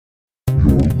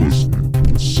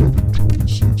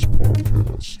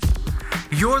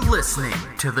You're listening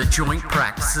to the Joint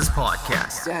Practices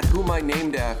Podcast. Dad, who am I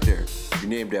named after? You're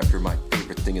named after my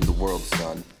favorite thing in the world,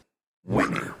 son.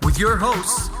 Winning. With your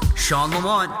hosts, Shawn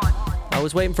Lamont. I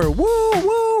was waiting for woo,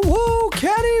 woo, woo,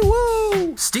 Kenny,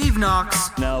 woo. Steve Knox.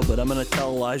 No, but I'm going to tell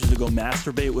Elijah to go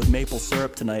masturbate with maple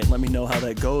syrup tonight. Let me know how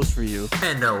that goes for you.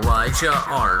 And Elijah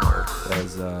Arnold.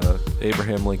 As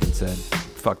Abraham Lincoln said,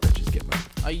 fuck bitches, get money.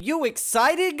 Are you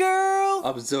excited, girl?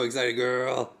 I'm so excited,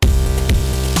 girl.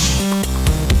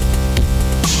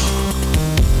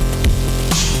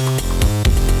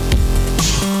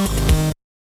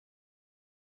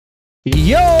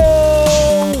 Yo!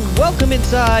 Welcome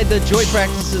inside the Joint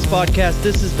Practices Podcast.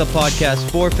 This is the podcast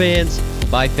for fans,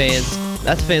 by fans.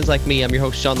 That's fans like me. I'm your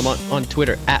host, Shawn Lamont, on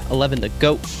Twitter, at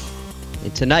 11theGOAT.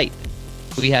 And tonight,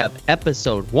 we have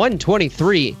episode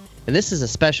 123. And this is a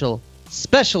special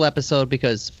episode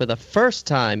because for the first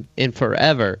time in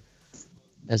forever,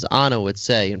 as Anna would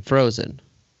say in Frozen,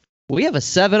 we have a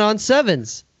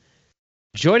 7-on-7's.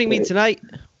 Joining me tonight,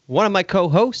 one of my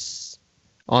co-hosts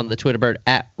on the Twitter bird,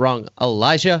 at Wrong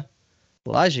Elijah.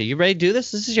 Elijah, you ready to do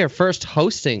this? This is your first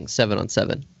hosting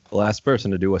 7-on-7. The last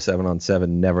person to do a 7-on-7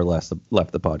 never left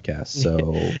the podcast,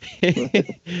 so...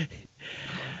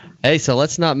 Hey, so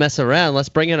let's not mess around. Let's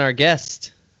bring in our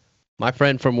guest, my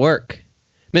friend from work,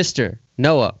 Mr.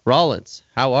 Noah Rollins.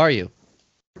 How are you?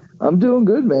 I'm doing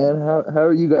good, man. How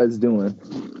are you guys doing?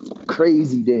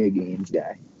 Crazy day of games,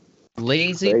 guy.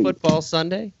 Lazy Great. football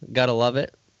Sunday. Gotta love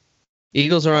it.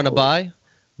 Eagles are on a bye,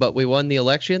 but we won the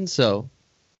election, so...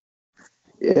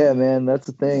 Yeah, man, that's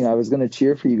the thing. I was going to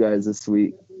cheer for you guys this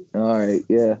week. All right,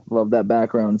 yeah, love that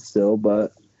background still,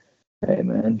 but hey,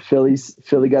 man, Philly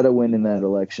got to win in that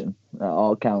election.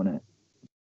 I'll count it.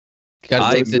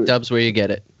 Gotta take the dubs where you get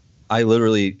it. I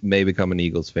literally may become an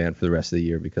Eagles fan for the rest of the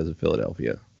year because of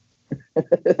Philadelphia.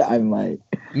 I might.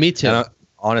 Me too. And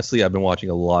honestly, I've been watching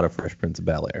a lot of Fresh Prince of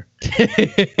Bel-Air.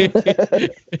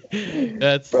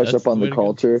 That's Brush up on the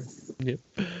culture. Yep.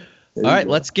 All right,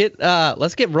 let's get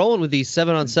rolling with these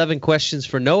 7-on-7 questions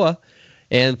for Noah.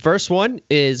 And first one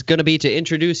is going to be to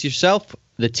introduce yourself,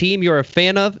 the team you're a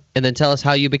fan of, and then tell us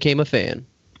how you became a fan.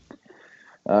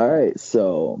 All right,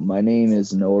 so my name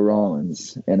is Noah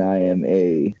Rollins, and I am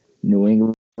a New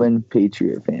England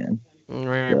Patriot fan.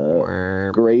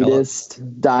 The greatest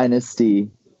dynasty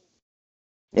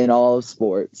in all of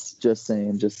sports. Just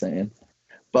saying.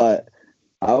 But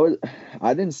I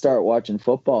didn't start watching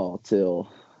football till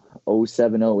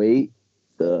 07-08,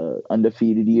 the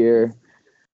undefeated year.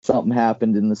 Something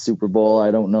happened in the Super Bowl.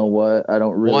 I don't know what. I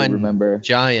don't really remember.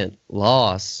 Giant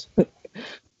loss.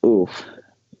 Oof,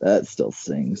 that still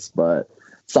stings. But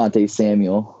Sante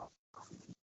Samuel,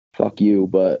 fuck you.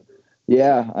 But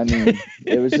yeah, I mean,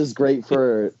 it was just great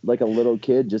for like a little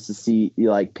kid just to see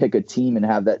you like pick a team and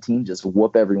have that team just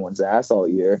whoop everyone's ass all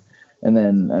year. And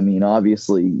then, I mean,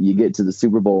 obviously you get to the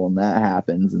Super Bowl and that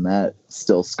happens, and that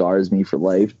still scars me for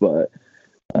life. But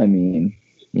I mean,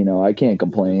 you know, I can't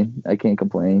complain.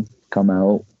 Come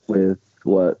out with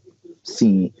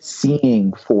seeing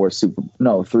 3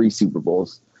 Super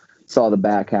Bowls. Saw the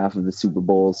back half of the Super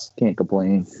Bowls. Can't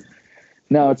complain.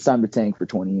 Now it's time to tank for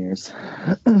 20 years.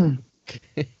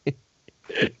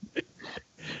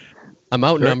 I'm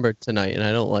outnumbered tonight, and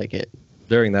I don't like it.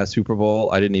 During that Super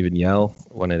Bowl, I didn't even yell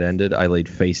when it ended. I laid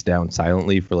face down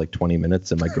silently for like 20 minutes,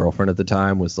 and my girlfriend at the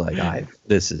time was like, I've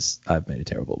made a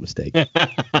terrible mistake. This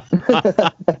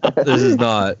is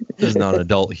not an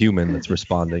adult human that's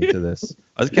responding to this.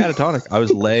 I was catatonic. I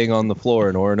was laying on the floor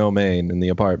in Orono, Maine in the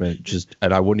apartment,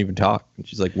 and I wouldn't even talk. And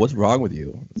she's like, what's wrong with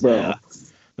you? Bro,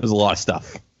 there's a lot of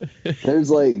stuff. There's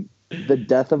like the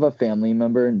death of a family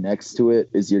member next to it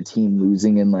is your team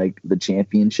losing in like the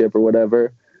championship or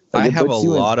whatever. Like, I have a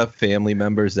lot of family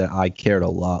members that I cared a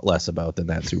lot less about than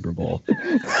that Super Bowl.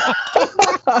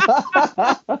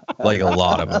 Like a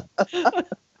lot of them.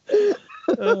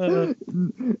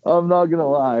 I'm not gonna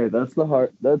lie. That's the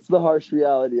harsh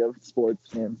reality of sports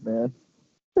fans, man.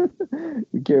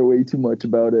 We care way too much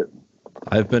about it.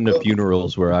 I've been to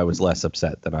funerals where I was less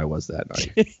upset than I was that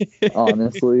night.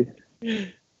 Honestly.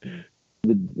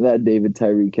 That David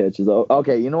Tyree catch is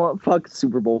okay. You know what? Fuck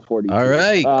Super Bowl 42. All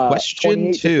right,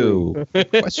 question 2.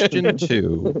 Question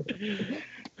 2.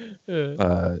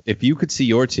 If you could see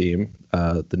your team,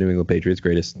 the New England Patriots,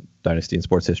 greatest dynasty in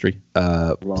sports history,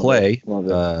 play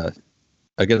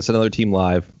against another team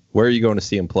live, where are you going to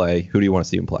see them play? Who do you want to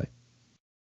see them play?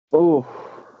 Oh,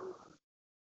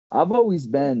 I've always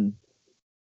been.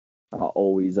 I don't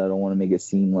want to make it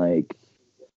seem like,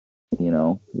 you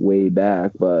know, way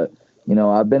back, but. You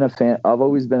know, I've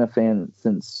always been a fan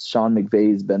since Sean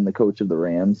McVay's been the coach of the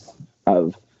Rams.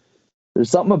 I've there's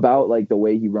something about like the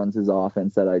way he runs his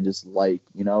offense that I just like.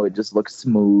 It just looks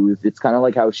smooth. It's kind of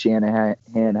like how Shanahan,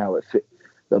 how it fit,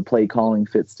 the play calling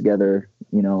fits together.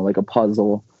 Like a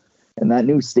puzzle. And that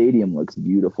new stadium looks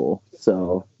beautiful.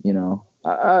 So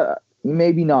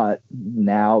maybe not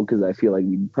now because I feel like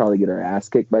we'd probably get our ass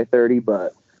kicked by 30.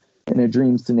 But in a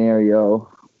dream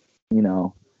scenario,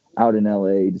 out in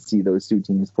LA to see those two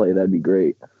teams play, that'd be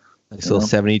great. Nice little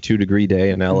 72-degree day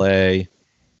in LA.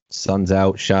 Sun's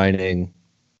out, shining.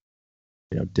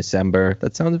 December.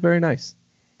 That sounds very nice.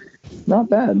 Not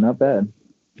bad.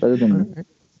 Better than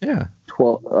a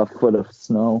foot of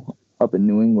snow up in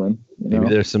New England. Maybe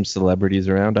there's some celebrities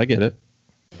around. I get it.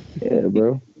 Yeah,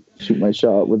 bro. Shoot my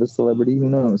shot with a celebrity. Who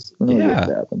knows? Who knows what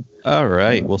could happen? All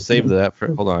right. We'll save that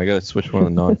for... Hold on. I got to switch one of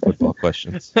the non-football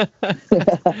questions.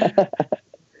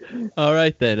 All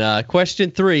right, then. Question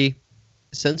 3.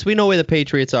 Since we know where the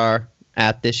Patriots are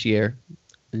at this year,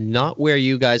 not where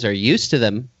you guys are used to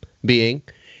them being,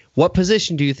 what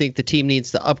position do you think the team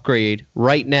needs to upgrade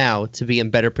right now to be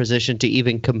in better position to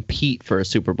even compete for a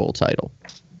Super Bowl title?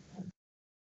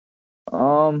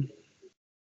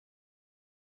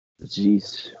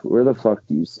 Jeez, where the fuck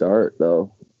do you start,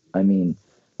 though? I mean,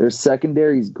 their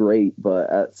secondary's great, but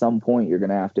at some point you're going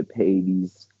to have to pay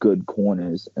these good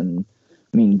corners. And,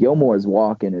 I mean, Gilmore's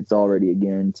walking. It's already a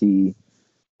guarantee.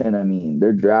 And, I mean,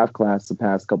 their draft class the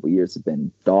past couple of years have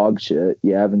been dog shit.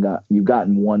 You've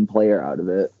gotten one player out of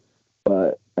it.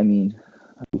 But, I mean,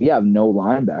 we have no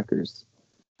linebackers.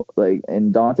 Like,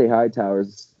 and Dante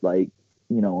Hightower's, like,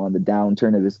 on the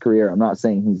downturn of his career. I'm not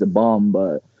saying he's a bum,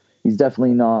 but he's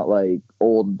definitely not like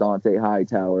old Dante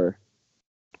Hightower,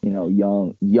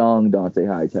 young Dante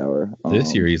Hightower.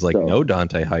 This year he's like no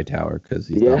Dante Hightower because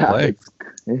he's not playing.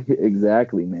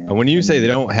 Exactly, man. And when you say they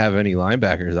don't have any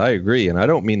linebackers, I agree. And I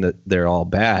don't mean that they're all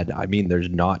bad. I mean there's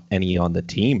not any on the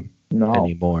team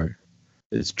anymore.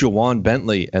 It's Jawan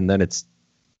Bentley, and then it's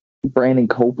Brandon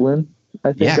Copeland.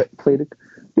 I think that played it.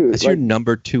 Dude, that's your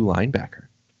number 2 linebacker.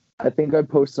 I think I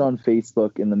posted on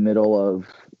Facebook in the middle of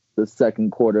the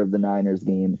second quarter of the Niners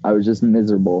game. I was just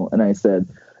miserable. And I said,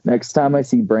 next time I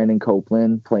see Brandon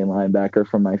Copeland play linebacker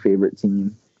from my favorite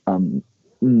team, I'm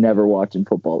never watching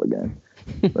football again.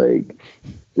 Like,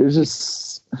 there's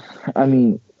just, I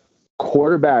mean,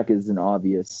 quarterback is an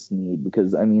obvious need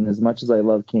because, I mean, as much as I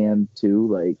love Cam too,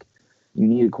 like, you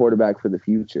need a quarterback for the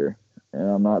future. And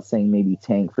I'm not saying maybe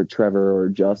tank for Trevor or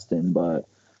Justin, but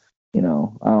I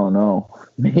don't know.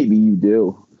 Maybe you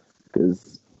do,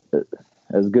 because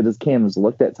as good as Cam has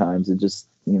looked at times, it just,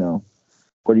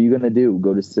 what are you going to do?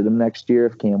 Go to sit him next year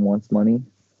if Cam wants money?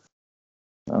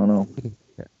 I don't know.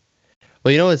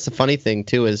 Well, it's the funny thing,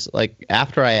 too, is like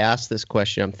after I asked this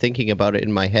question, I'm thinking about it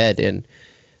in my head. And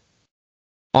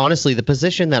honestly, the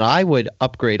position that I would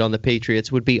upgrade on the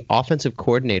Patriots would be offensive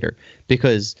coordinator,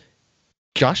 because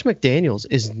Josh McDaniels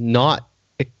is not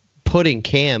putting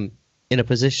Cam in a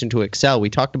position to excel. We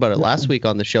talked about it last week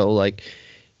on the show. Like,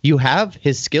 you have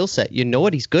his skill set. You know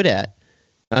what he's good at.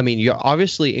 I mean, you're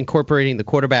obviously incorporating the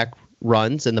quarterback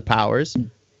runs and the powers.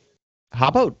 How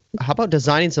about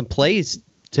designing some plays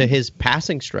to his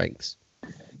passing strengths?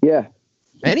 Yeah.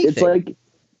 Anything.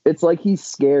 It's like he's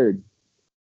scared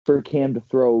for Cam to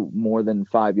throw more than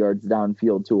 5 yards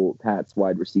downfield to a Pats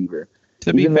wide receiver.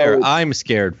 To be fair, I'm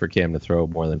scared for Cam to throw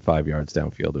more than 5 yards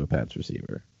downfield to a Pats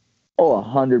receiver. Oh,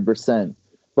 100%.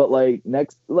 But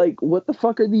what the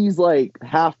fuck are these like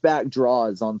halfback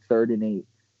draws on 3rd and 8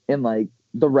 in like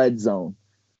the red zone?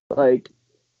 Like,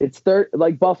 it's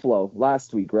like Buffalo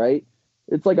last week, right?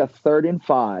 It's like a 3rd and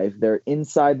 5. They're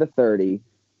inside the 30,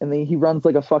 and then he runs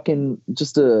like a fucking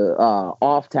just a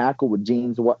off tackle with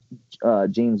James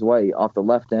White off the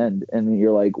left end, and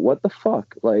you're like, what the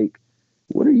fuck? Like,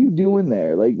 what are you doing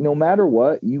there? Like, no matter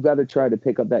what, you got to try to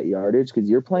pick up that yardage because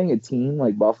you're playing a team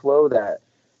like Buffalo that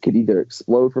could either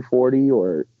explode for 40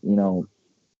 or,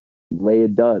 lay a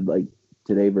dud like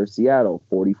today versus Seattle,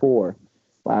 44.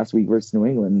 Last week versus New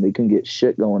England, they couldn't get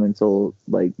shit going until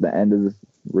like the end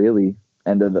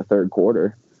of the third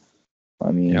quarter.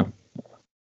 I mean, I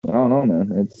don't know,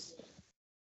 man. It's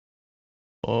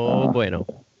bueno.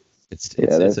 It's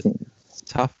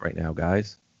tough right now,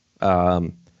 guys.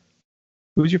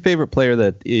 Who's your favorite player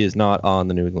that is not on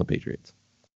the New England Patriots?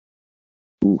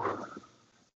 Ooh.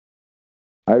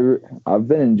 I've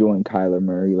been enjoying Kyler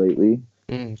Murray lately.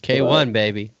 K1,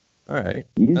 baby. All right.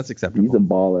 That's acceptable. He's a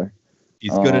baller.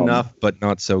 He's good enough, but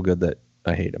not so good that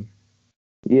I hate him.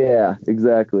 Yeah,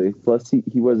 exactly. Plus,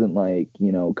 he wasn't like,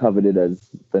 coveted as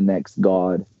the next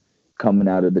god coming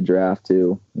out of the draft,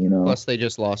 too. Plus, they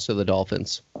just lost to the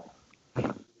Dolphins.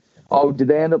 Oh, did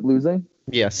they end up losing?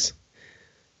 Yes.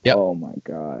 Yep. Oh, my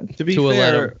God. To be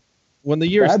fair, when the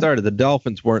year Bad- started, the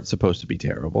Dolphins weren't supposed to be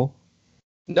terrible.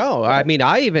 No, I mean,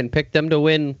 I even picked them to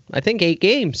win, I think, 8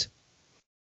 games.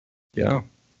 Yeah.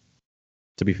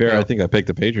 To be fair, Yeah. I think I picked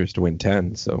the Patriots to win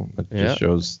 10, so it Yeah. just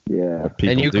shows Yeah. what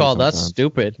people And you do called us sometimes.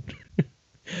 stupid.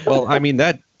 Well, I mean,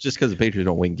 that just because the Patriots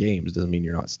don't win games doesn't mean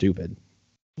you're not stupid.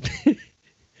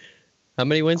 How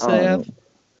many wins do they have?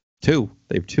 2.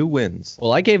 They have 2 wins.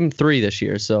 Well, I gave them 3 this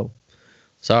year, so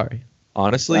sorry.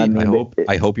 Honestly, I mean,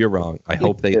 I hope you're wrong. I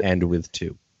hope they end with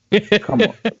 2. Come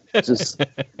on. Just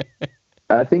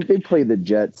I think they play the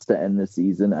Jets to end the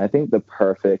season. I think the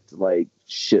perfect like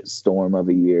shit storm of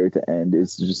a year to end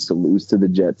is just to lose to the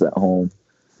Jets at home.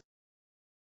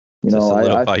 You To know,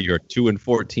 solidify your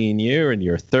 2-14 year and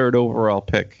your 3rd overall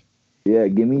pick. yeah,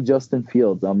 give me Justin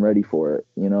Fields. I'm ready for it.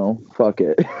 You know, fuck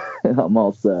it. I'm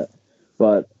all set.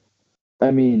 But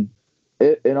I mean,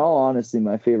 in all honesty,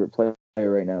 my favorite player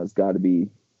right now has got to be,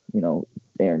 you know,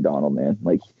 Aaron Donald, man.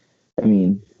 Like, I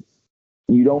mean,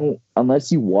 you don't,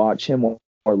 unless you watch him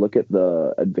or look at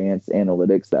the advanced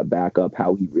analytics that back up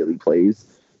how he really plays,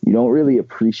 you don't really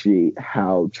appreciate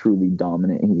how truly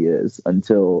dominant he is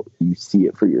until you see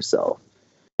it for yourself.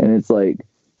 And it's like,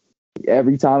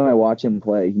 every time I watch him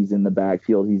play, he's in the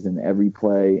backfield, he's in every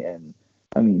play. And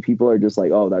I mean, people are just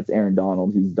like, oh, that's Aaron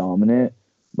Donald, he's dominant.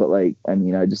 But like, I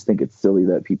mean, I just think it's silly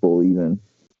that people even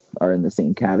are in the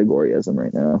same category as him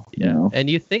right now. Yeah. You know? And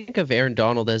you think of Aaron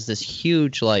Donald as this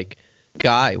huge, like,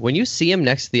 guy. When you see him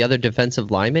next to the other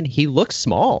defensive lineman, he looks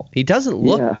small. He doesn't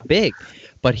look Yeah. big,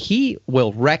 but he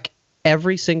will wreck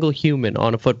every single human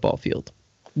on a football field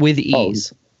with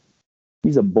ease.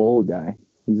 He's a bull guy.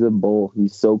 He's a bull.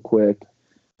 He's so quick.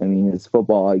 I mean, his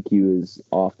football IQ is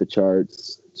off the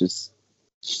charts. Just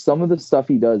some of the stuff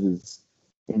he does is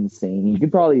insane.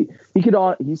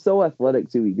 He's so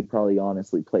athletic too. He could probably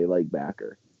honestly play like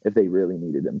backer if they really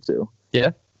needed him to.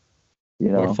 Yeah. You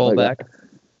know, Or fullback.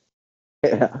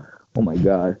 Yeah. Oh my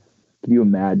God. Can you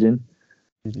imagine?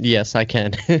 Yes, I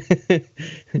can.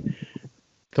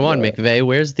 Come on, McVay.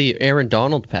 Where's the Aaron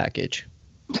Donald package?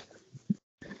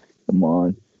 Come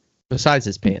on. Besides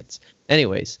his pants.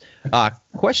 Anyways,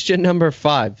 question number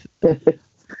 5.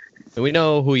 We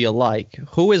know who you like.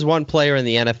 Who is one player in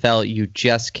the NFL you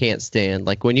just can't stand?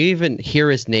 Like, when you even hear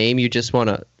his name, you just want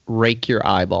to rake your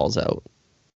eyeballs out.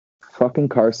 Fucking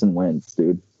Carson Wentz,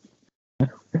 dude.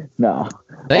 No.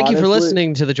 Thank you for Honestly-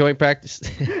 listening to the joint practice.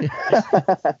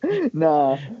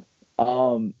 No.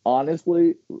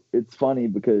 Honestly, it's funny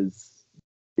because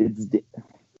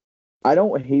I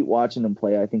don't hate watching him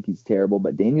play. I think he's terrible,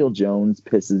 but Daniel Jones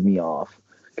pisses me off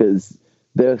because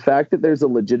the fact that there's a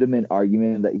legitimate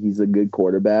argument that he's a good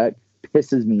quarterback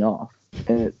pisses me off,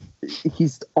 and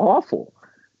he's awful.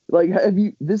 Like,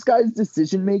 this guy's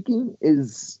decision making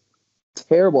is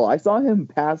terrible. I saw him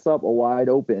pass up a wide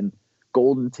open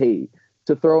Golden Tate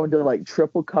to throw into like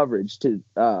triple coverage to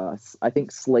I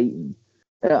think Slayton.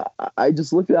 And I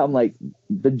just looked at him like,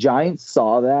 the Giants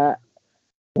saw that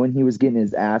when he was getting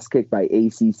his ass kicked by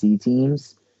ACC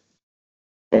teams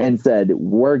and said,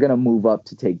 we're going to move up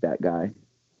to take that guy.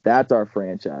 That's our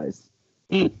franchise.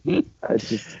 It's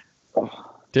just,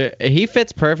 Dude, he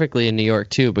fits perfectly in New York,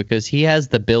 too, because he has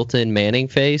the built-in Manning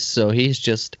face, so he's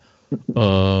just, he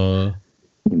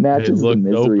matches the looked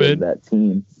misery open. of that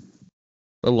team.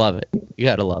 I love it. You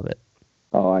got to love it.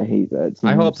 Oh, I hate that team.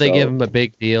 I hope they so- give him a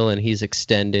big deal and he's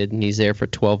extended and he's there for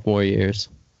 12 more years.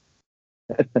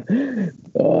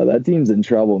 Oh, that team's in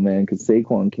trouble, man, because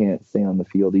Saquon can't stay on the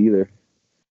field either.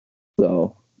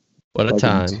 So, What a Fucking-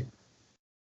 time.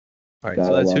 All right, Gotta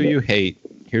so that's love who it. you hate.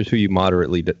 Here's who you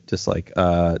moderately dislike.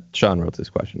 Sean wrote this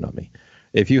question, not me.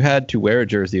 If you had to wear a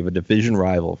jersey of a division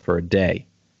rival for a day,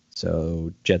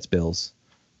 so Jets, Bills,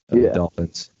 Yeah.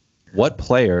 Dolphins, what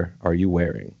player are you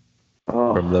wearing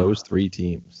oh, from those 3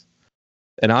 teams?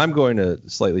 And I'm going to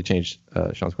slightly change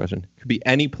Sean's question. Could be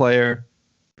any player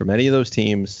from any of those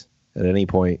teams at any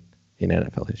point in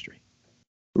NFL history.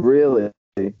 really?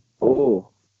 Oh,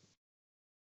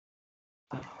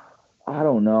 I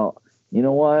don't know. You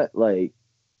know what? Like,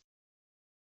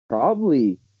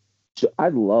 probably, I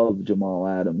love Jamal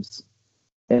Adams.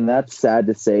 And that's sad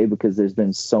to say because there's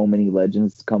been so many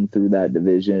legends come through that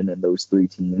division and those 3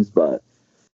 teams. But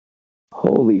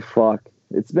holy fuck,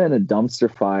 it's been a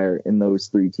dumpster fire in those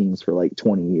 3 teams for like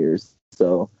 20 years.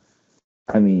 So,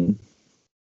 I mean,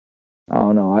 I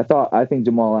don't know. I think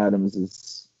Jamal Adams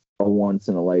is a once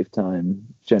in a lifetime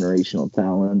generational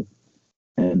talent.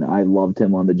 And I loved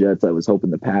him on the Jets. I was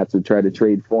hoping the Pats would try to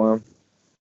trade for him.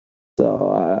 So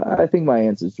I think my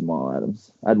answer is Jamal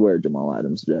Adams. I'd wear Jamal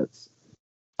Adams Jets.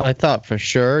 I thought for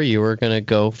sure you were going to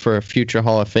go for a future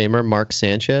Hall of Famer, Mark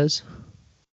Sanchez.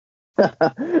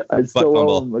 I still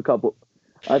owe him a couple.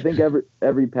 I think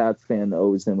every Pats fan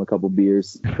owes him a couple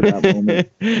beers for that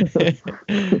moment.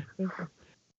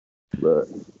 But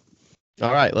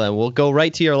All right, then we'll go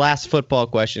right to your last football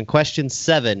question. Question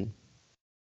 7.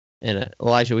 And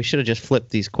Elijah, we should have just flipped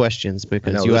these questions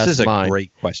because you asked mine. This is a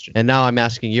great question. And now I'm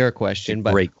asking your question.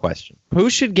 But great question. Who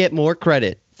should get more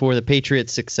credit for the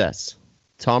Patriots' success?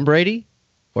 Tom Brady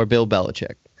or Bill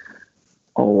Belichick?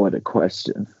 Oh, what a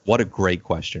question. What a great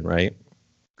question, right?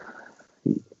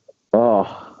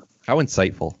 Oh. How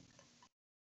insightful.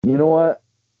 You know what?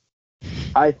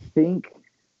 I think...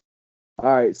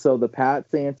 All right, so the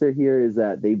Pats' answer here is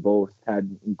that they both had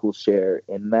an equal share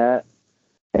in that.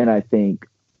 And I think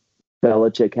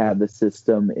Belichick had the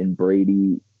system and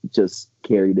Brady just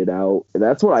carried it out.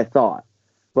 That's what I thought.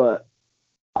 But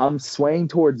I'm swaying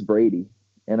towards Brady.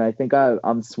 And I think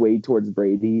I'm swayed towards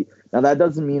Brady. Now, that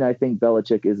doesn't mean I think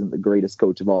Belichick isn't the greatest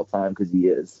coach of all time, because he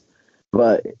is.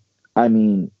 But, I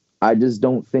mean, I just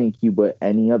don't think you put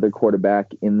any other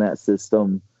quarterback in that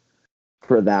system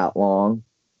for that long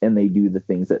and they do the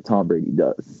things that Tom Brady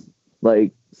does.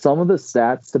 Like, some of the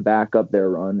stats to back up their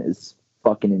run is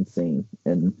fucking insane.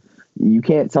 And you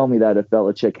can't tell me that if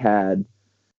Belichick had,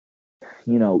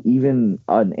 you know, even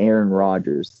an Aaron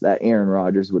Rodgers, that Aaron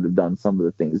Rodgers would have done some of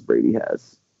the things Brady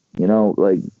has. You know,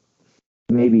 like,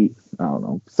 maybe, I don't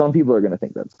know. Some people are going to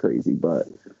think that's crazy, but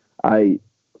I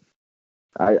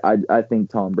think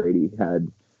Tom Brady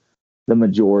had the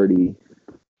majority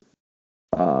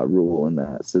rule in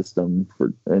that system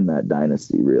in that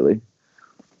dynasty, really.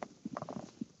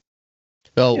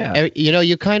 Well, yeah. You know,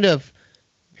 you kind of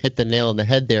hit the nail on the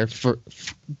head there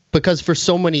because for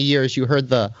so many years you heard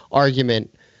the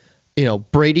argument, you know,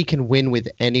 Brady can win with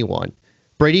anyone.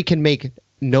 Brady can make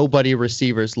nobody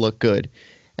receivers look good.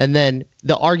 And then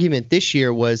the argument this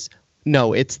year was,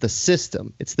 no, it's the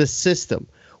system. It's the system.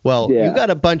 Well, you got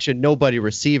a bunch of nobody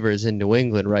receivers in New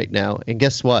England right now, and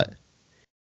guess what?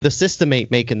 The system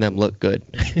ain't making them look good.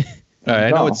 All right, I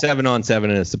know it's 7-on-7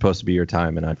 and it's supposed to be your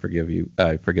time, and I forgive you.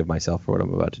 I forgive myself for what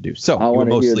I'm about to do. So I want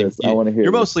to hear this. I want to hear.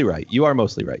 You're mostly right. You are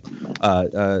mostly right.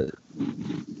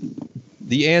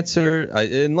 The answer,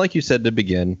 and like you said to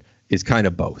begin, is kind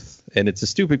of both. And it's a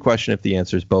stupid question if the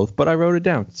answer is both, but I wrote it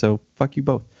down, so fuck you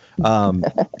both.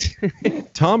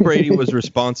 Tom Brady was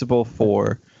responsible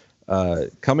for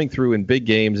coming through in big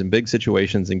games and big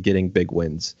situations and getting big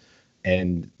wins.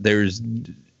 And here's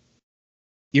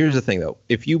the thing, though.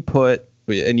 If you put,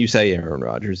 and you say Aaron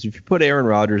Rodgers, if you put Aaron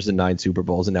Rodgers in 9 Super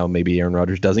Bowls, and now maybe Aaron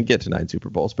Rodgers doesn't get to 9 Super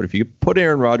Bowls, but if you put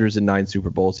Aaron Rodgers in 9 Super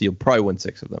Bowls, he'll probably win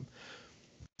 6 of them.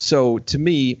 So to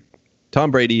me,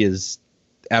 Tom Brady is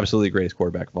absolutely the greatest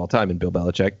quarterback of all time, and Bill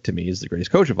Belichick, to me, is the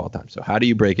greatest coach of all time. So how do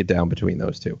you break it down between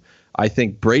those two? I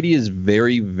think Brady is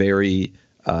very, very...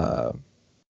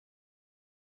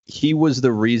 he was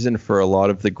the reason for a lot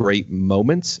of the great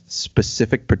moments,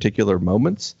 specific particular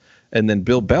moments. And then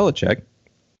Bill Belichick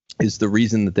is the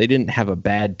reason that they didn't have a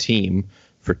bad team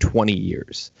for 20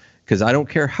 years. Because I don't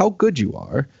care how good you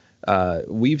are.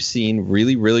 We've seen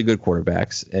really, really good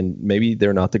quarterbacks, and maybe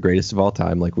they're not the greatest of all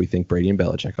time like we think Brady and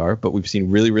Belichick are, but we've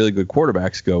seen really, really good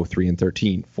quarterbacks go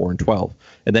 3-13, 4-12,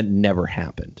 and that never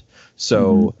happened.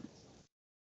 So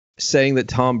saying that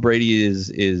Tom Brady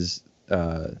is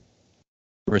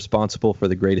responsible for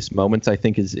the greatest moments, I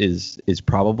think is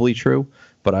probably true.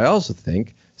 But I also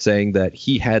think saying that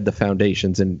he had the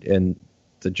foundations, and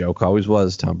the joke always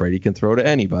was Tom Brady can throw to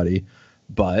anybody,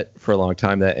 but for a long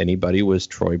time that anybody was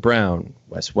Troy Brown,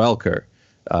 Wes Welker.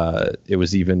 It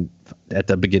was even at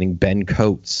the beginning Ben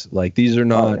Coates. Like, these are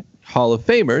not Hall of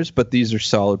Famers, but these are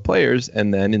solid players.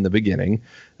 And then in the beginning,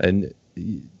 and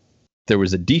there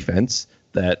was a defense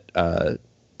that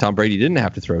Tom Brady didn't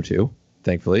have to throw to,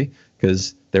 thankfully,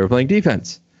 because they were playing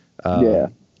defense.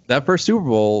 That first Super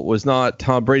Bowl was not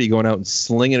Tom Brady going out and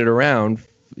slinging it around,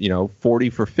 40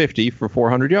 for 50 for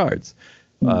 400 yards.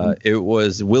 It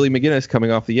was Willie McGinnis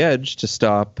coming off the edge to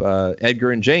stop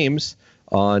Edgar and James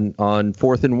on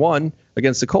 4th and 1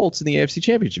 against the Colts in the AFC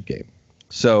Championship game.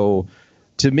 So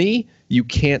to me, you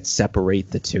can't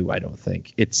separate the two. I don't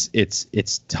think it's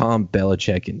Tom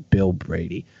Belichick and Bill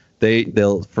Brady.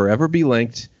 They'll forever be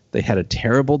linked. They had a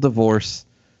terrible divorce.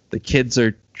 The kids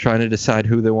are trying to decide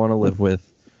who they want to live with.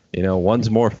 One's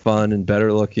more fun and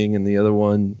better looking, and the other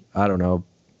one, I don't know,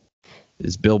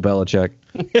 is Bill Belichick.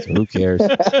 So who cares?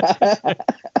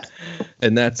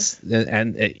 and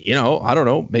I don't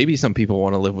know. Maybe some people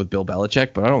want to live with Bill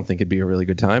Belichick, but I don't think it'd be a really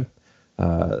good time.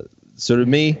 So to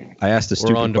me, I asked a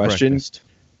stupid question.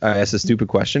 I asked a stupid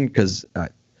question because,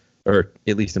 or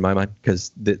at least in my mind,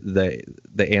 because the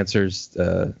answer's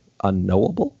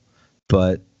unknowable.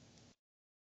 But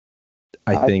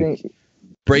I think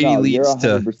Brady leads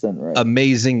to right.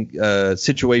 Amazing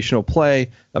situational play,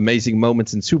 amazing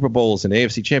moments in Super Bowls and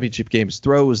AFC Championship games,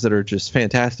 throws that are just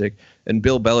fantastic. And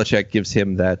Bill Belichick gives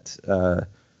him that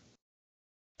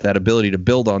ability to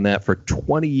build on that for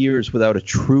 20 years without a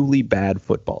truly bad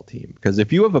football team. Because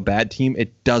if you have a bad team,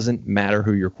 it doesn't matter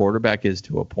who your quarterback is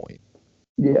to a point.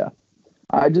 Yeah.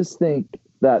 I just think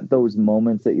that those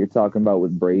moments that you're talking about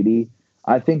with Brady,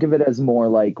 I think of it as more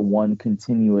like one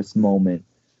continuous moment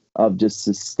of just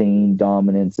sustained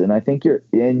dominance. And I think you're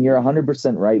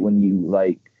 100% right when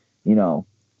you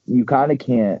you kind of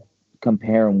can't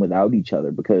compare them without each other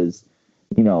because,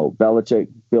 Belichick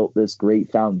built this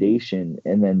great foundation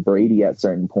and then Brady at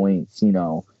certain points,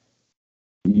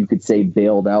 you could say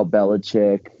bailed out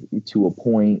Belichick to a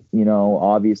point,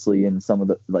 obviously in some of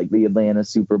the Atlanta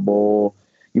Super Bowl.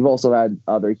 You've also had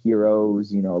other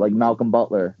heroes, like Malcolm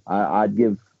Butler. I'd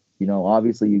give,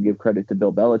 obviously you give credit to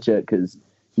Bill Belichick because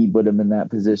he put him in that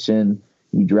position.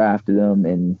 He drafted him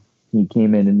and he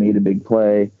came in and made a big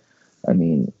play. I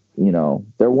mean,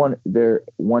 they're 1A,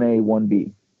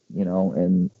 1B,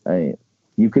 and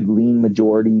you could lean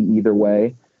majority either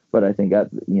way, but I think at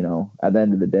the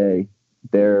end of the day,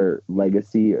 their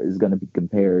legacy is going to be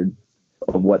compared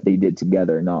of what they did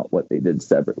together, not what they did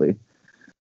separately.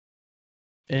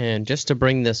 And just to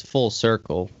bring this full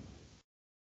circle,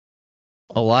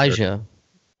 Elijah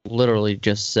literally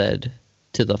just said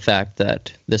to the fact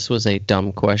that this was a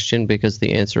dumb question because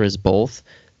the answer is both.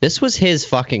 This was his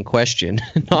fucking question,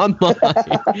 not mine.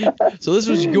 So this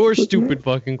was your stupid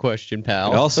fucking question,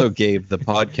 pal. It also gave the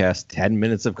podcast 10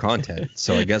 minutes of content,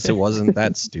 so I guess it wasn't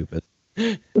that stupid.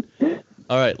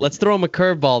 All right, let's throw him a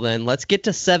curveball then. Let's get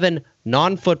to 7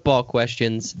 non-football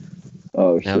questions.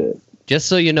 Oh, now, shit. Just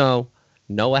so you know,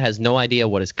 Noah has no idea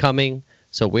what is coming,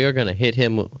 so we are going to hit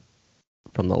him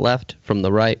from the left, from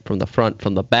the right, from the front,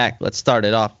 from the back. Let's start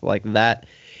it off like that.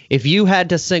 If you had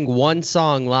to sing one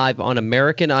song live on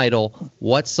American Idol,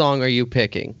 what song are you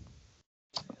picking?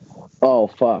 Oh,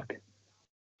 fuck.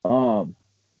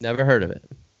 Never heard of it.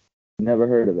 Never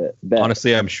heard of it. Bet.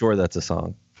 Honestly, I'm sure that's a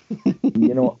song.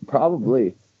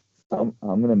 Probably. I'm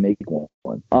going to make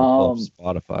one.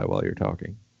 Spotify while you're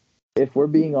talking. If we're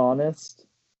being honest,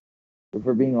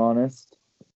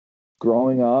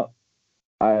 growing up,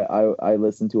 I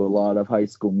listened to a lot of High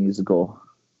School Musical.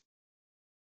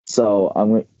 So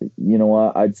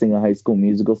I'd sing a High School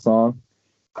Musical song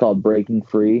called Breaking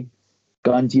Free.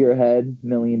 Gun to your head, $1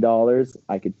 million.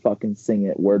 I could fucking sing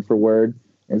it word for word.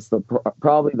 It's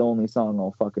probably the only song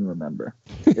I'll fucking remember,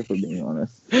 if we're being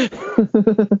honest.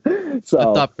 So I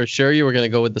thought for sure you were going to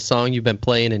go with the song you've been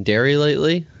playing in Derry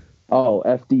lately. Oh,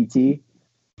 FDT.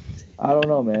 I don't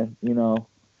know, man.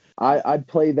 I'd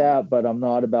play that, but I'm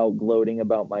not about gloating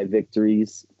about my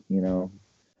victories.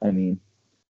 I mean,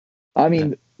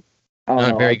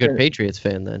 Not a very good Patriots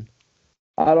fan, then.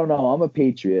 I don't know. I'm a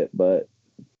Patriot, but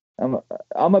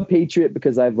I'm a Patriot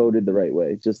because I voted the right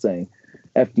way. Just saying,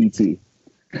 FDT.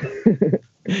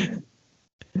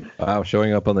 Wow,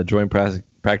 showing up on the Joint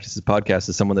Practices podcast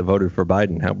as someone that voted for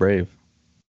Biden. How brave.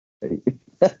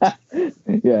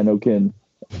 Yeah, no kidding.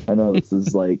 I know this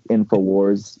is like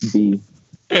InfoWars B.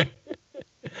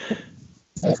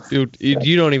 Dude,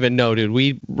 you don't even know, dude.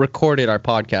 We recorded our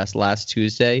podcast last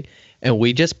Tuesday, and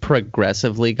we just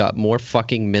progressively got more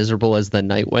fucking miserable as the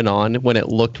night went on when it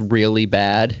looked really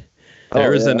bad.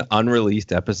 There is an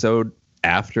unreleased episode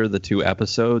after the 2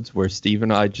 episodes where Steve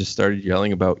and I just started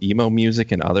yelling about emo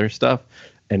music and other stuff.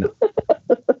 And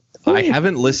I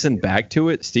haven't listened back to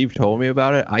it. Steve told me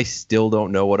about it. I still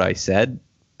don't know what I said,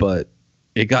 but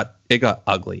it got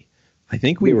ugly. I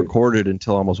think we recorded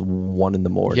until almost 1 in the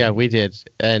morning. Yeah, we did.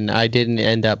 And I didn't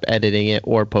end up editing it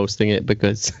or posting it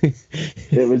because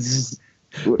it was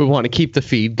we want to keep the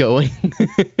feed going.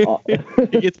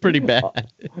 It gets pretty bad.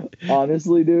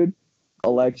 Honestly, dude,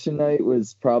 election night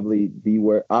was probably the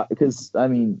worst. Because,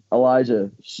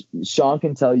 Elijah, Shawn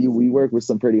can tell you we work with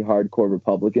some pretty hardcore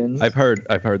Republicans. I've heard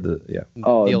yeah.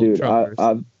 Oh, dude,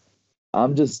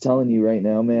 I'm just telling you right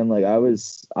now, man, like I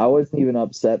wasn't even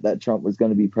upset that Trump was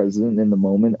going to be president in the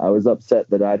moment. I was upset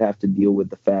that I'd have to deal with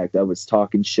the fact I was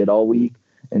talking shit all week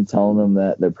and telling them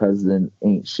that their president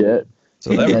ain't shit.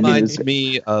 So that reminds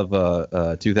me of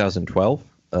 2012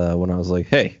 when I was like,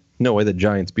 hey, no way the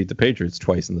Giants beat the Patriots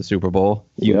twice in the Super Bowl,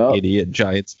 you idiot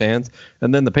Giants fans.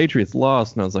 And then the Patriots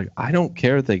lost, and I was like, I don't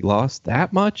care if they lost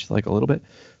that much, like a little bit,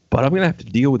 but I'm going to have to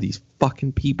deal with these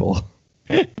fucking people.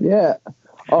 Yeah.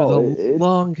 For the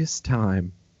longest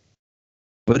time.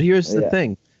 But here's the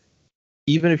thing.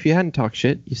 Even if you hadn't talked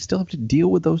shit, you still have to deal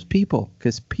with those people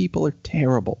because people are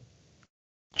terrible.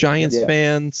 Giants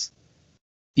fans,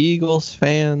 Eagles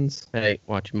fans, Hey,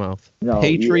 watch your mouth. No,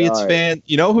 Patriots all right. fans.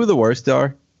 You know who the worst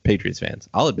are? Patriots fans.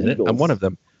 I'll admit it. I'm Eagles. one of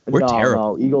them. We're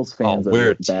terrible. No, Eagles fans are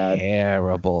we're bad.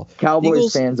 terrible. Cowboys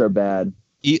Eagles, fans are bad.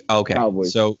 Okay,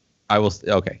 Cowboys. so I will.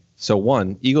 Okay, so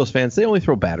one, Eagles fans, they only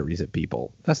throw batteries at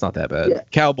people. That's not that bad. Yeah.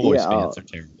 Cowboys Yeah, fans are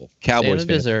terrible. Cowboys Santa fans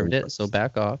deserved are it, so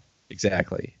back off.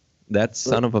 Exactly. That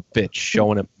son of a bitch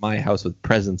showing up at my house with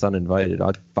presents uninvited.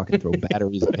 I'd fucking throw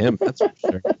batteries at him. That's for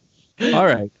sure. All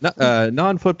right.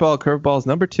 Non-football curveballs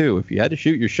number 2. If you had to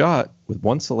shoot your shot with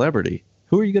one celebrity,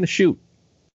 who are you going to shoot?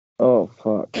 Oh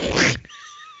fuck.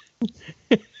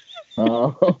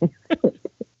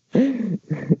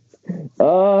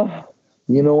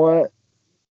 You know what?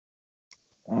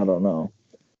 I don't know.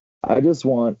 I just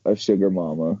want a sugar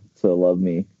mama to love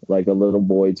me like a little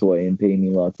boy toy and pay me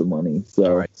lots of money. So,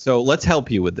 All right. So let's help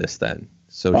you with this then.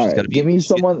 So all she's right, got to be. give me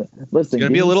someone. Listen, She's give going to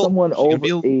be me a little. someone she's gonna over be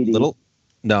a 80. Little,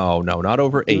 no, not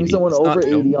over 80. Give me someone It's over not-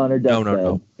 80 on her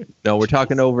deathbed. No, we're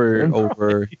talking over.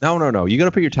 No. You got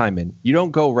to put your time in. You don't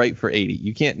go right for 80.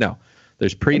 You can't. No,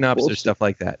 there's prenups. bullshit. There's stuff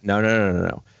like that.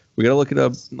 No. We got to look it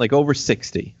up like over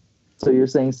 60. So you're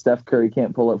saying Steph Curry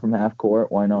can't pull it from half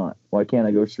court? Why not? Why can't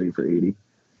I go straight for 80?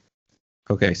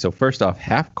 Okay, so first off,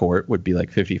 half court would be like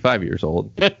 55 years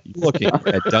old. You're looking at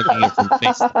dunking it from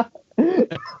face.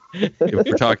 If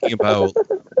we're talking about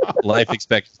life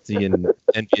expectancy in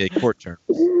NBA court terms.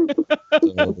 What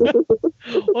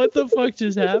the fuck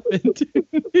just happened?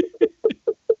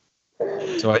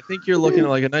 So I think you're looking at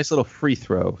like a nice little free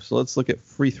throw. So let's look at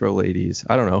free throw ladies.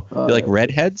 I don't know. You like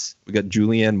redheads? We got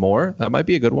Julianne Moore. That might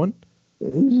be a good one.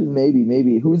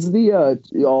 Maybe. Who's the?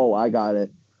 Oh, I got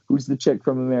it. Who's the chick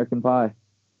from American Pie?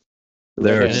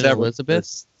 There are Shannon several. Elizabeth?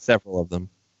 There's several of them.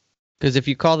 Because if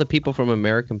you call the people from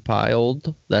American Pie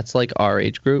old, that's like our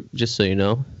age group, just so you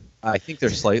know. I think they're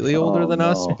slightly older than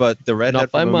us, no. but the redhead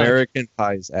Not by from much. American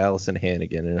Pie is Allison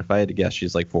Hannigan, and if I had to guess,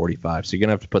 she's like 45. So you're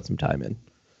gonna have to put some time in.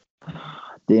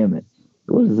 Damn it!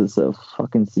 What is this? A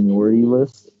fucking seniority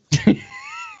list? It's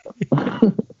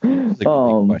a great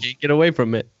question. Can't get away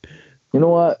from it. You know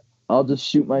what? I'll just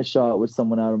shoot my shot with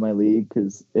someone out of my league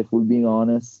because if we're being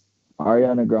honest,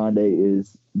 Ariana Grande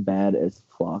is bad as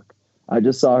fuck. I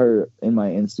just saw her in my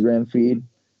Instagram feed,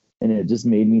 and it just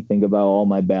made me think about all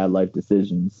my bad life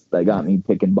decisions that got me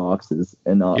picking boxes.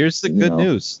 And Here's the good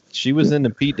news. She was into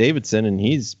Pete Davidson, and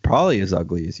he's probably as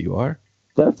ugly as you are.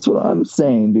 That's what I'm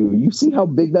saying, dude. You see how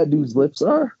big that dude's lips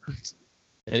are?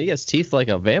 And he has teeth like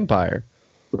a vampire.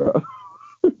 Bro.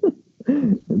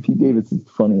 And Pete Davidson's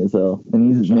funny as hell.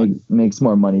 And he makes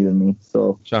more money than me.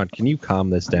 So Sean, can you calm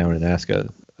this down and ask a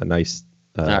nice,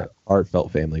 right.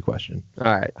 heartfelt family question?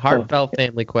 All right, heartfelt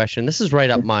family question. This is right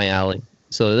up my alley,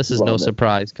 so this is no Love it.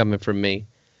 surprise coming from me.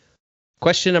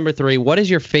 Question number 3: what is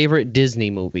your favorite Disney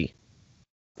movie?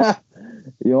 you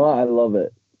know what? I love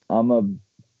it. I'm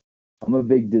a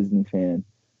big Disney fan.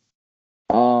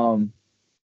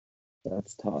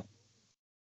 That's tough.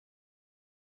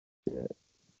 Yeah.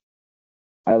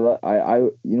 I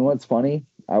you know what's funny?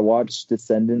 I watched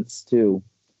Descendants 2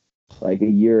 like a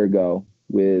year ago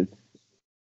with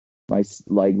my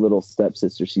like little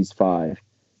stepsister. She's 5.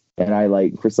 And I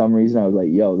like, for some reason I was like,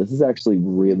 yo, this is actually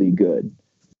really good.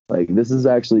 Like this is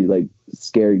actually like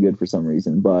scary good for some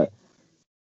reason, but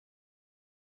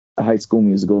High School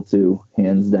Musical 2,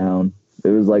 hands down. It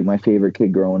was like my favorite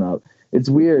kid growing up. It's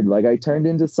weird. Like I turned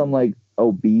into some like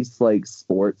obese like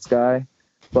sports guy,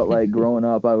 but like growing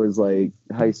up I was like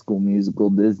High School Musical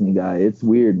Disney guy. It's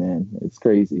weird, man. It's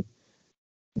crazy.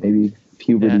 Maybe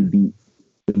puberty beat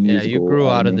the musical. Yeah, you grew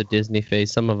out of me. the Disney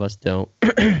phase. Some of us don't.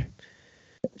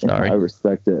 Sorry. I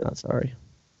respect it. Not sorry.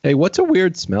 Hey, what's a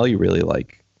weird smell you really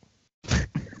like?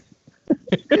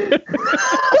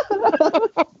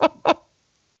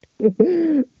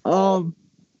 I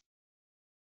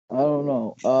don't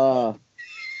know. All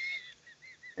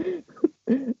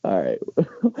right.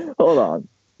 Hold on.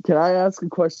 Can I ask a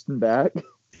question back?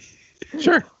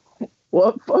 Sure.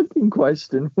 What fucking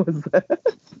question was that?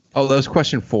 Oh, that was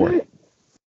question 4.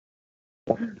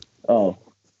 Oh.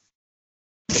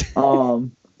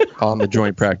 On the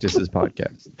Joint Practices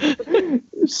podcast.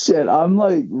 Shit, I'm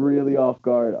like really off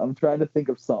guard. I'm trying to think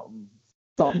of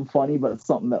something funny, but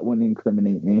something that wouldn't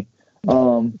incriminate me.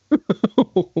 Gosh.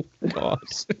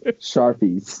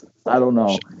 Sharpies. I don't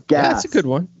know. Gas. That's a good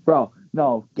one. Bro,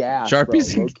 no, gas.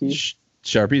 Sharpies, bro, and, low-key.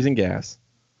 Sharpies and gas.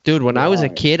 Dude, when I was a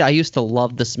Right. kid, I used to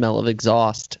love the smell of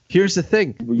exhaust. Here's the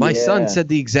thing. My son Yeah. said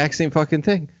the exact same fucking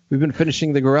thing. We've been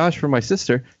finishing the garage for my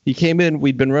sister. He came in.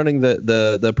 We'd been running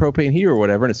the propane heater or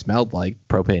whatever, and it smelled like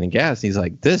propane and gas. And he's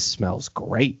like, "This smells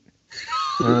great."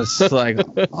 And I was just like,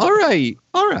 all right,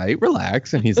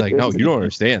 relax. And he's like, "No, you don't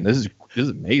understand. This is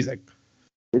amazing."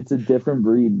 It's a different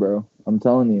breed, bro. I'm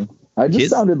telling you. I just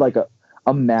sounded like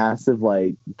a massive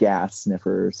like gas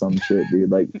sniffer or some shit,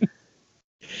 dude. Like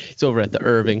It's over at the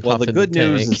Irving. Well, the huffing good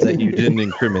news tank. is that you didn't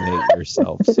incriminate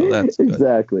yourself, so that's good.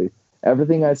 Exactly.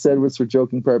 Everything I said was for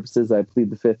joking purposes. I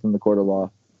plead the fifth in the court of law.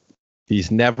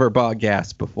 He's never bought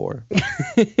gas before.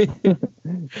 All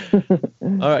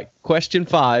right, question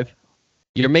 5.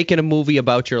 You're making a movie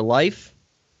about your life.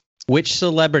 Which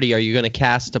celebrity are you going to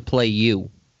cast to play you?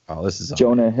 Oh, this is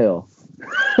Jonah Hill.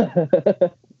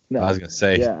 No, I was gonna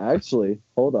say. Yeah, actually,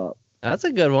 hold up. That's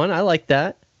a good one. I like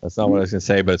that. That's not what I was gonna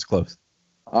say, but it's close.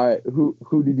 All right,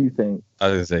 who did you think? I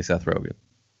was gonna say Seth Rogen.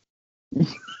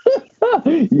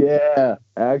 Yeah,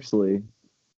 actually,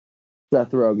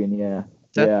 Seth Rogen. Yeah,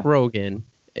 Seth Rogen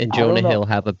and Jonah Hill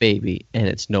have a baby, and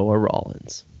it's Noah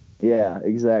Rollins. Yeah,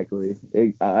 exactly.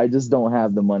 I just don't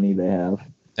have the money they have.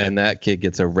 And that kid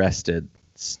gets arrested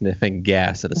sniffing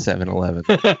gas at a 7-Eleven.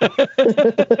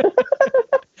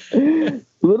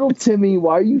 Little Timmy,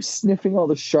 why are you sniffing all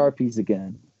the Sharpies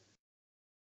again?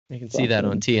 You can see that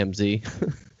on TMZ.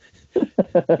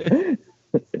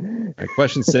 All right,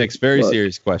 question 6, very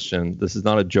serious question. This is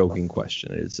not a joking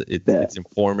question. It's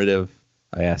informative.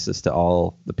 I ask this to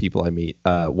all the people I meet.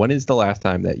 When is the last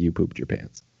time that you pooped your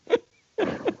pants?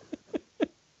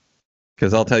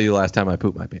 Because I'll tell you the last time I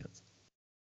pooped my pants.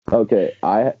 Okay,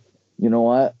 you know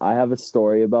what? I have a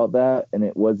story about that, and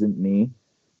it wasn't me.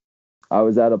 I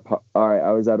was at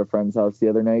a friend's house the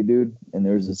other night, dude, and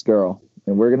there was this girl,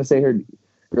 and we're gonna say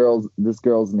this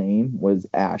girl's name was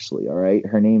Ashley. All right,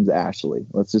 her name's Ashley.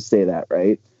 Let's just say that,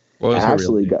 right? What was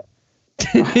Ashley her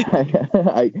real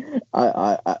name?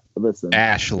 I listen.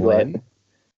 Ashlyn.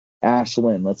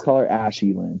 Ashlyn. Let's call her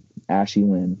Ashy Lynn. Ashy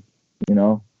Lynn. You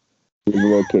know, there's a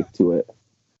little kick to it.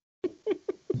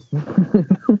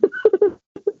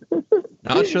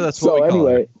 Not sure that's what we call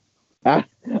her. All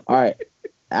right,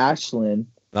 Ashlyn.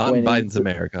 Not in Biden's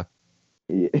America.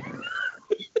 Yeah.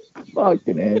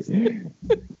 Fucking ass.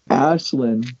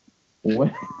 Ashlyn,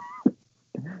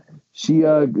 she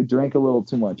drank a little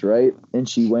too much, right? And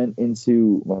she went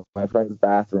into my friend's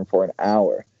bathroom for an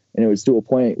hour, and it was to a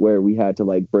point where we had to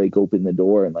like break open the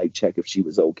door and like check if she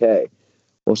was okay.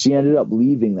 Well, she ended up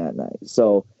leaving that night.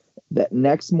 So that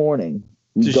next morning,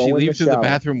 did she leave through the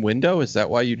bathroom window? Is that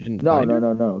why you didn't?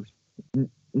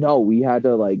 No, we had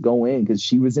to like go in because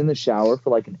she was in the shower for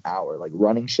like an hour, like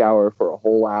running shower for a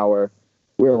whole hour.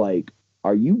 We're like,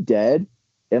 are you dead?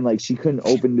 And like she couldn't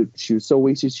open it. She was so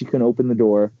wasted she couldn't open the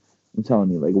door. I'm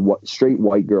telling you, like what straight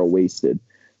white girl wasted.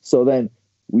 So then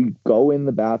we go in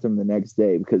the bathroom the next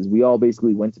day because we all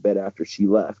basically went to bed after she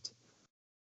left.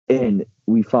 And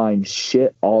we find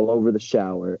shit all over the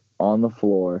shower, on the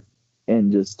floor,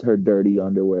 and just her dirty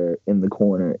underwear in the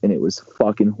corner. And it was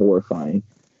fucking horrifying.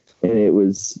 And it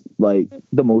was like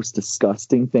the most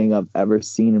disgusting thing I've ever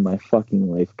seen in my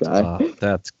fucking life, guy.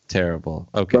 That's terrible.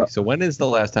 Okay, so when is the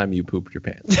last time you pooped your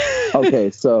pants?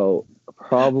 Okay, so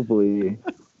probably,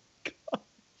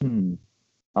 I don't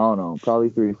know, probably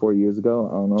 3 or 4 years ago.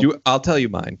 I don't know. I'll tell you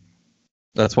mine.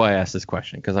 That's why I asked this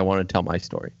question, because I want to tell my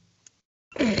story.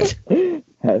 I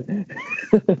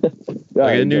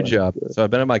got a new job. So I've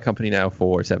been at my company now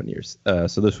for 7 years.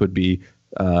 So this would be,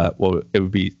 it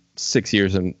would be 6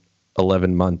 years and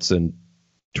 11 months and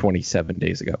 27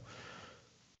 days ago.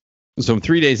 So I'm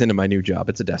 3 days into my new job.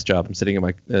 It's a desk job. I'm sitting in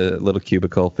my little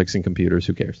cubicle fixing computers.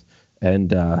 Who cares?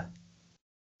 And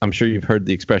I'm sure you've heard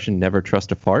the expression, never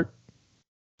trust a fart.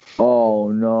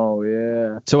 Oh, no,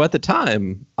 yeah. So at the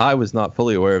time, I was not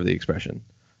fully aware of the expression.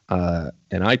 And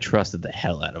I trusted the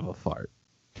hell out of a fart.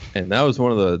 And that was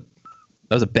that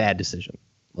was a bad decision.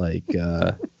 Like,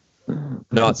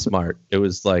 not smart. It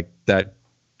was like that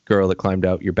girl that climbed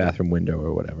out your bathroom window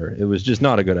or whatever. It was just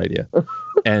not a good idea.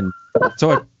 And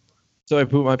so I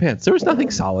pooped my pants. There was nothing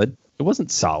solid. It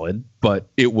wasn't solid, but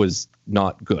it was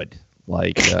not good.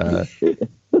 Like,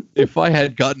 if I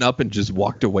had gotten up and just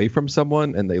walked away from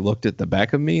someone and they looked at the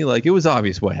back of me, like it was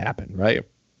obvious what happened, right?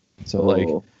 So like,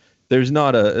 there's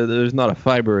not a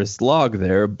fibrous log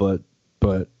there, but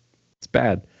it's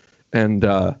bad. And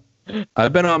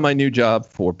I've been on my new job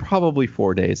for probably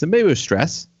 4 days, and maybe it was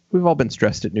stress. We've all been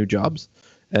stressed at new jobs.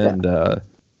 And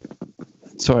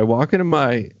so I walk into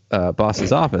my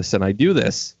boss's office, and I do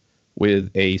this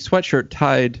with a sweatshirt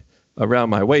tied around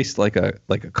my waist like a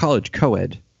college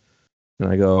co-ed. And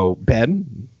I go,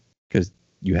 Ben, because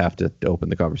you have to open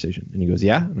the conversation. And he goes,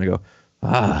 yeah. And I go,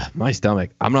 my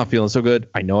stomach. I'm not feeling so good.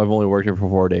 I know I've only worked here for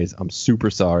 4 days. I'm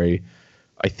super sorry.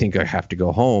 I think I have to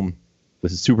go home.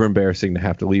 This is super embarrassing to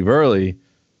have to leave early,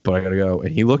 but I got to go.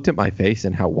 And he looked at my face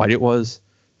and how white it was.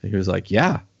 And he was like,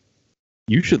 yeah,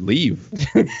 you should leave.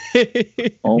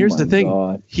 Oh Here's my the thing.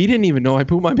 God. He didn't even know I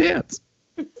pooped my pants.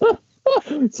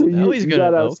 So Now he's you gonna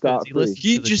got know out 'cause scot he free. listens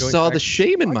He to the just Joint saw the Practices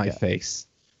shame in my podcast. face.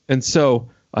 And so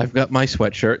I've got my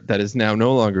sweatshirt that is now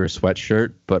no longer a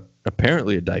sweatshirt, but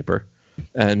apparently a diaper.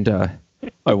 And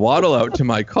I waddle out to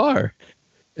my car.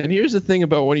 And here's the thing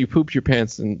about when you poop your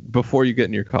pants and before you get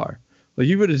in your car. Well,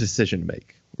 you've got a decision to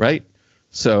make, right?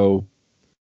 So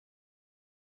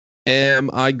am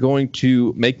I going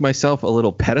to make myself a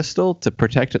little pedestal to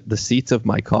protect the seats of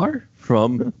my car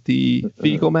from the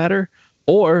fecal matter?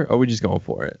 Or are we just going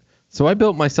for it? So I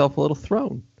built myself a little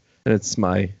throne. And it's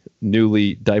my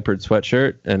newly diapered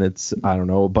sweatshirt. And it's, I don't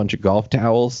know, a bunch of golf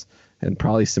towels and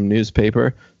probably some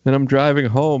newspaper. And I'm driving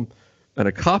home and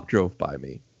a cop drove by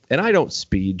me. And I don't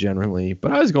speed generally,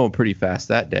 but I was going pretty fast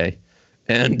that day.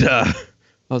 And I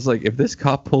was like, if this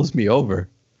cop pulls me over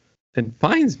and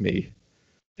finds me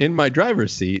in my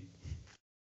driver's seat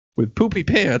with poopy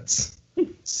pants,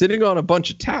 sitting on a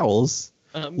bunch of towels,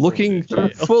 looking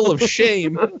full of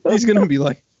shame, he's going to be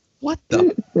like, what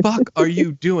the fuck are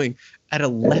you doing at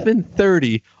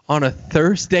 11:30 on a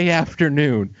Thursday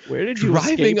afternoon? Where did you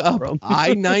driving escape up from?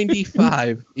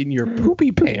 I-95 in your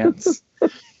poopy pants?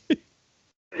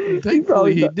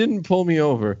 Thankfully, he didn't pull me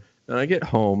over. And I get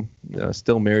home,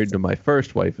 still married to my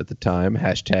first wife at the time,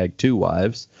 hashtag 2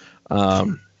 wives.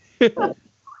 And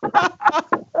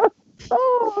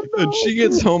she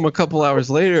gets home a couple hours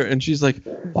later, and she's like,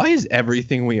 why is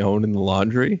everything we own in the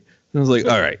laundry? And I was like,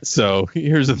 all right, so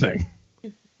here's the thing.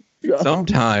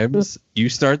 Sometimes you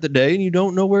start the day and you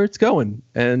don't know where it's going.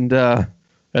 And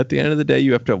at the end of the day,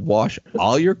 you have to wash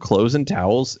all your clothes and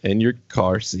towels and your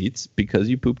car seats because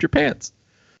you pooped your pants.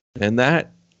 And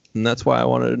that's why I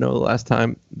wanted to know the last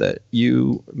time that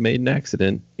you made an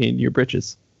accident in your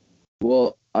britches.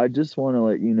 Well, I just want to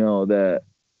let you know that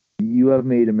you have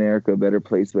made America a better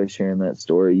place by sharing that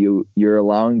story. You're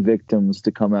allowing victims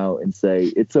to come out and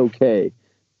say it's okay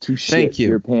to shit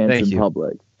your pants in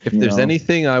public. If there's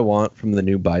anything I want from the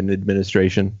new Biden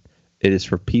administration, it is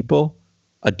for people,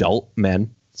 adult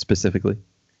men specifically,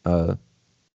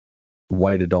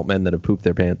 white adult men that have pooped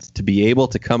their pants, to be able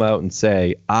to come out and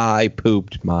say, I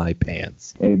pooped my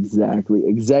pants. Exactly.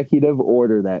 Executive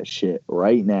order that shit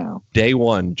right now. Day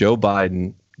one, Joe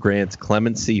Biden grants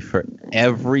clemency for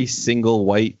every single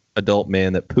white adult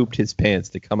man that pooped his pants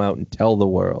to come out and tell the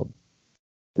world.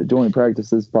 The Joint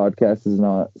Practices podcast is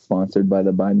not sponsored by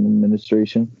the Biden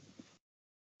administration.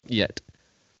 Yet.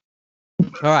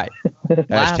 All right.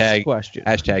 Last question.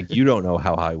 Hashtag you don't know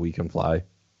how high we can fly.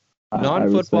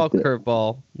 Non-football respect it.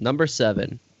 curveball, number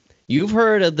 7. You've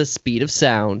heard of the speed of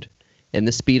sound and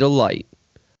the speed of light.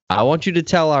 I want you to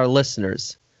tell our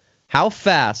listeners, how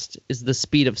fast is the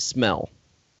speed of smell?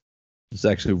 It's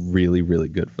actually really, really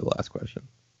good for the last question.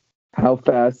 How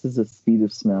fast is the speed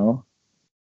of smell?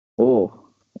 Oh,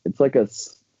 it's like I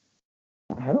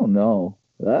don't know.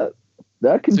 That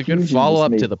It's a good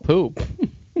follow-up to the poop.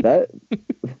 That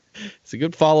It's a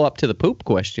good follow-up to the poop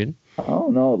question. I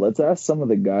don't know. Let's ask some of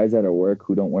the guys at our work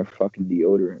who don't wear fucking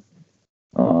deodorant.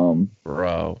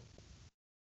 Bro.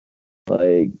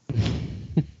 Like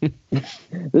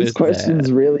this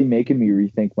question's really making me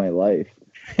rethink my life.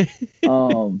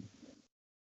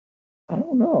 I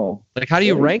don't know. Like, how do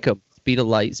you rank them? Speed of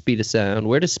light, speed of sound.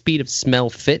 Where does speed of smell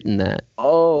fit in that?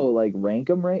 Oh, like rank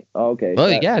them, right? Okay. Oh,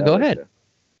 yeah, go ahead.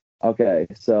 Okay,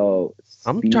 so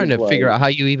I'm speed trying to of figure light. out how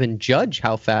you even judge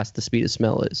how fast the speed of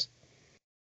smell is.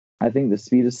 I think the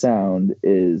speed of sound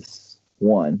is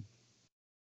 1.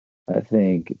 I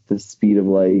think the speed of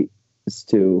light is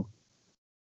 2.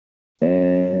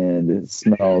 And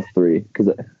smell 3. Because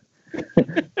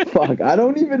fuck, I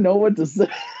don't even know what to say.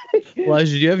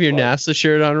 Elijah, do you have your NASA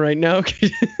shirt on right now?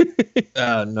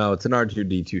 No, it's an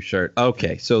R2-D2 shirt.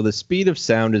 Okay, so the speed of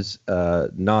sound is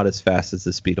not as fast as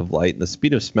the speed of light, and the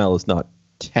speed of smell is not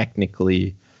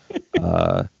technically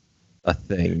a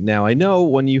thing. Now, I know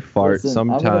when you fart, Listen, I'm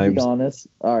gonna sometimes... be honest.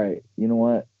 All right, you know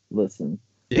what? Listen.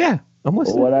 Yeah, I'm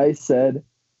listening. What I said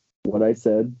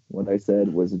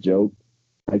was a joke.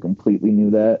 I completely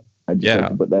knew that. I just have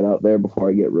to put that out there before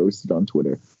I get roasted on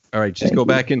Twitter. All right, just go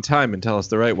back in time and tell us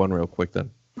the right one real quick then.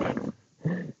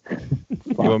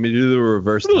 You want me to do the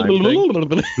reverse time thing?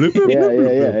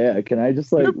 Yeah. Can I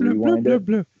just like rewind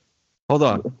it? Hold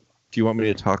on. Do you want me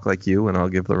to talk like you and I'll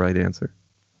give the right answer?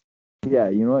 Yeah,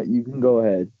 you know what? You can go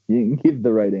ahead. You can give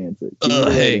the right answer.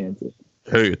 Hey,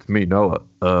 it's me, Noah.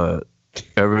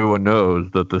 Everyone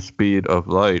knows that the speed of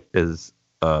light is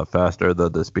faster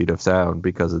than the speed of sound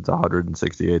because it's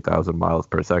 168,000 miles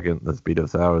per second. The speed of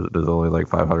sound is only like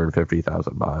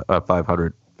 550,000 miles.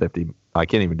 550. I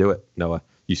can't even do it, Noah.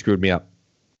 You screwed me up.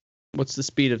 What's the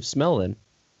speed of smell then?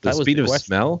 The That was speed the of question.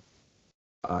 smell?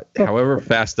 However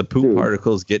fast the poop Dude.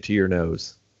 particles get to your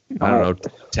nose. I don't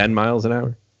know, 10 miles an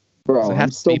hour? Bro, Does it I'm have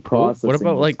to still be poop? processing What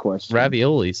about this like question.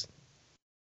 raviolis?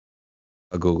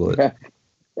 I'll Google it.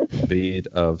 Speed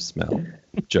of smell.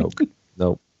 Joke.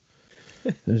 Nope.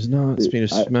 There's no Dude, speed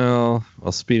of smell.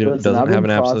 Well, speed of Listen, doesn't I've have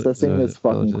been an absolute. processing this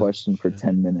fucking relative- question for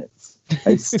 10 minutes.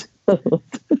 I still,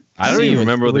 I don't even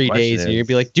remember what the 3 question days, is. and you'd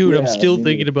be like, dude, I'm Yeah, still me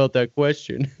thinking neither. about that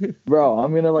question. bro,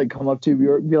 I'm gonna like come up to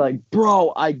you and be like,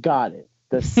 bro, I got it.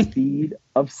 The speed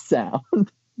of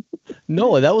sound.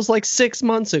 No, that was like 6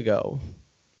 months ago.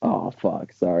 Oh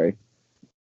fuck, sorry.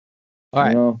 All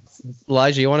right, No,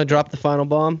 Elijah, you want to drop the final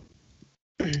bomb?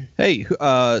 Hey,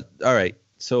 all right.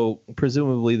 So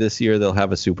presumably this year they'll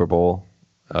have a Super Bowl,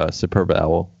 Super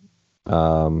Bowl.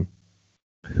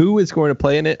 Who is going to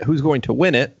play in it? Who's going to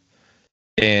win it?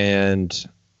 And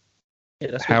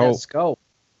Yeah, that's How- Let's go.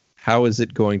 how is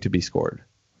it going to be scored?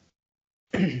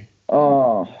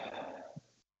 oh,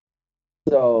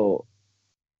 so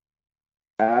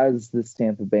as this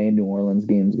Tampa Bay New Orleans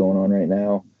game's going on right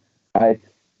now,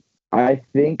 I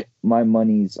think my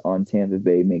money's on Tampa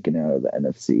Bay making it out of the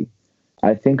NFC.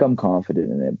 I think I'm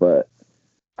confident in it, but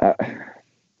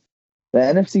the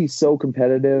NFC is so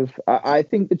competitive. I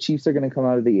think the Chiefs are going to come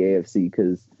out of the AFC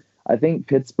because I think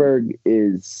Pittsburgh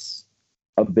is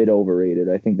a bit overrated.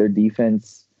 I think their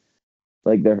defense,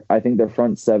 I think their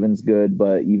front seven's good,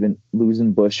 but even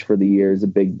losing Bush for the year is a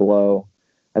big blow.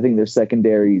 I think their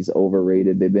secondary is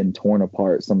overrated. They've been torn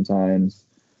apart sometimes.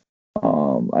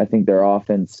 I think their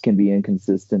offense can be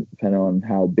inconsistent depending on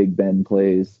how Big Ben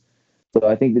plays. So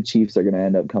I think the Chiefs are going to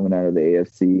end up coming out of the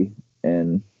AFC,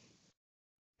 and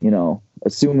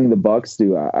assuming the Bucks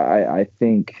do, I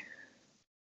think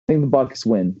the Bucks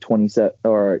win 27,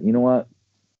 or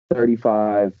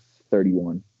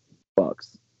 35-31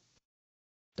 Bucks.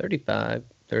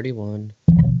 35-31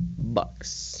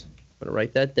 Bucks. I'm gonna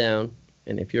write that down,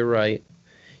 and if you're right,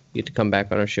 you get to come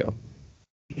back on our show.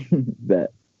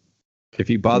 Bet. If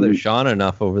you bother Shawn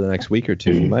enough over the next week or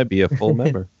two, you might be a full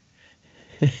member.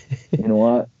 You know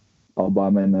what? I'll buy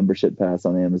my membership pass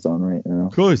on Amazon right now.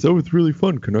 Guys, that was really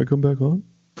fun. Can I come back on?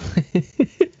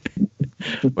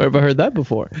 Where have I heard that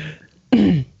before? All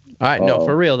right, no, Uh-oh.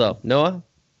 for real though, Noah.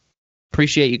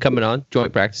 Appreciate you coming on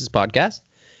Joint Practices Podcast.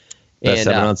 Best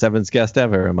And 7-on-7's guest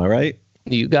ever. Am I right?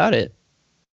 you got it.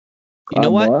 You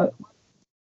know what?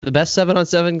 The best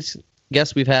 7-on-7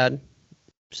 guest we've had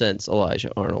since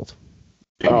Elijah Arnold.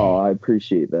 Oh, I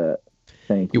appreciate that.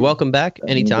 Thank you. You're welcome back That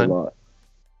means a anytime. lot.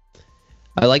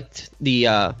 I liked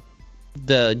the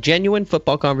genuine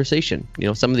football conversation.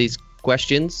 Some of these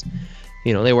questions,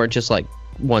 they weren't just like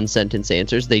one sentence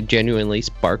answers. They genuinely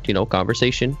sparked,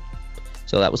 conversation.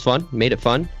 So that was fun. Made it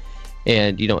fun.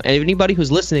 And anybody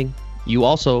who's listening, you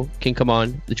also can come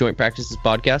on the Joint Practices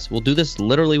Podcast. We'll do this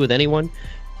literally with anyone,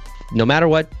 no matter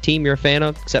what team you're a fan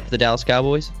of, except for the Dallas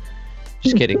Cowboys.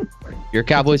 Just kidding. You're a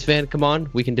Cowboys fan, come on.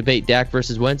 We can debate Dak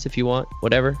versus Wentz if you want,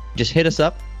 whatever. Just hit us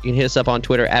up. You can hit us up on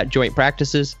Twitter at Joint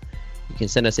Practices. You can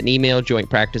send us an email,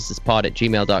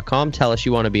 jointpracticespod@gmail.com. Tell us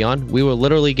you want to be on. We will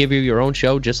literally give you your own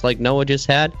show, just like Noah just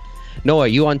had. Noah,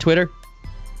 you on Twitter?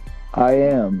 I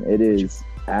am. It is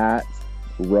at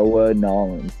Noah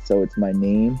Rollins. So it's my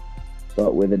name,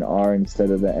 but with an R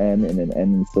instead of the N and an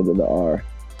N instead of the R.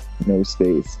 No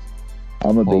space.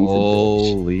 I'm a basic bitch.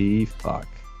 Holy fuck.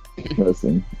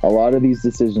 Listen, a lot of these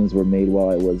decisions were made while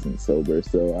I wasn't sober,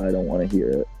 so I don't want to hear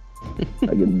it. I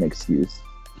get an excuse.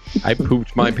 I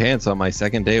pooped my pants on my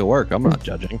second day of work. I'm not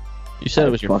judging. You said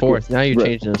it was your Fuck fourth. it. Now you're Right.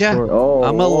 changing the Yeah. story. Oh,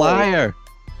 I'm a liar.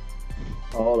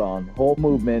 Hold on. Whole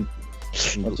movement.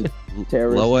 Bunch of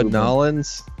terrorist Loa movement.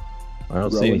 Nolans? I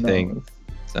don't see Rowan anything. Nolans.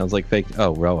 Sounds like fake.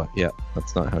 Oh, Roa. Yeah,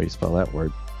 that's not how you spell that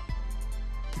word.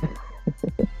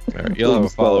 All right, you'll have a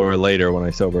follower later when I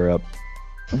sober up.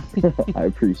 I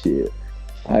appreciate it.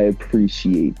 I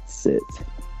appreciate it.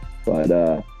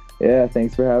 But yeah,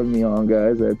 thanks for having me on,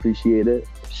 guys. I appreciate it.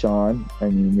 Shawn,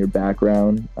 your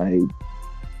background, I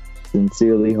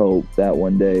sincerely hope that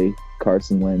one day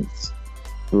Carson Wentz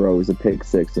throws a pick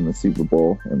six in the Super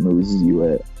Bowl and loses you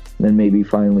it. Then maybe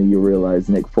finally you realize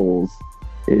Nick Foles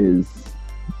is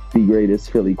the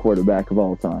greatest Philly quarterback of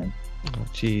all time. Oh,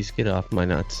 jeez, get off my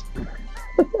nuts.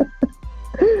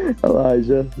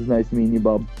 Elijah, it's nice meeting you,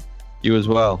 bub. You as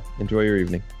well. Enjoy your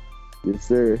evening. Yes,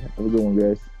 sir. Have a good one,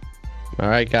 guys. All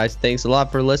right, guys. Thanks a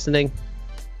lot for listening.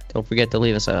 Don't forget to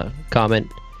leave us a comment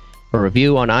or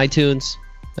review on iTunes.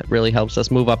 That really helps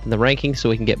us move up in the rankings so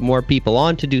we can get more people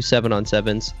on to do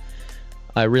 7-on-7s.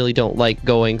 I really don't like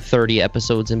going 30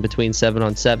 episodes in between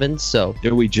 7-on-7s, so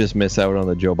Did we just miss out on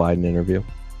the Joe Biden interview?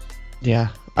 yeah,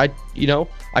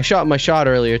 I shot my shot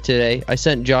earlier today. I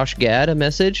sent Josh Gad a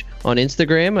message on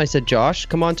Instagram. I said, Josh,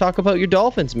 come on, talk about your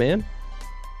Dolphins, man.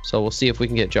 So we'll see if we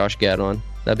can get Josh Gad on.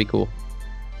 That'd be cool.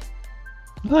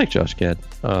 I like Josh Gad.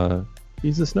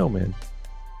 He's a snowman.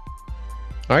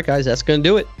 All right, guys, that's going to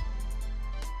do it.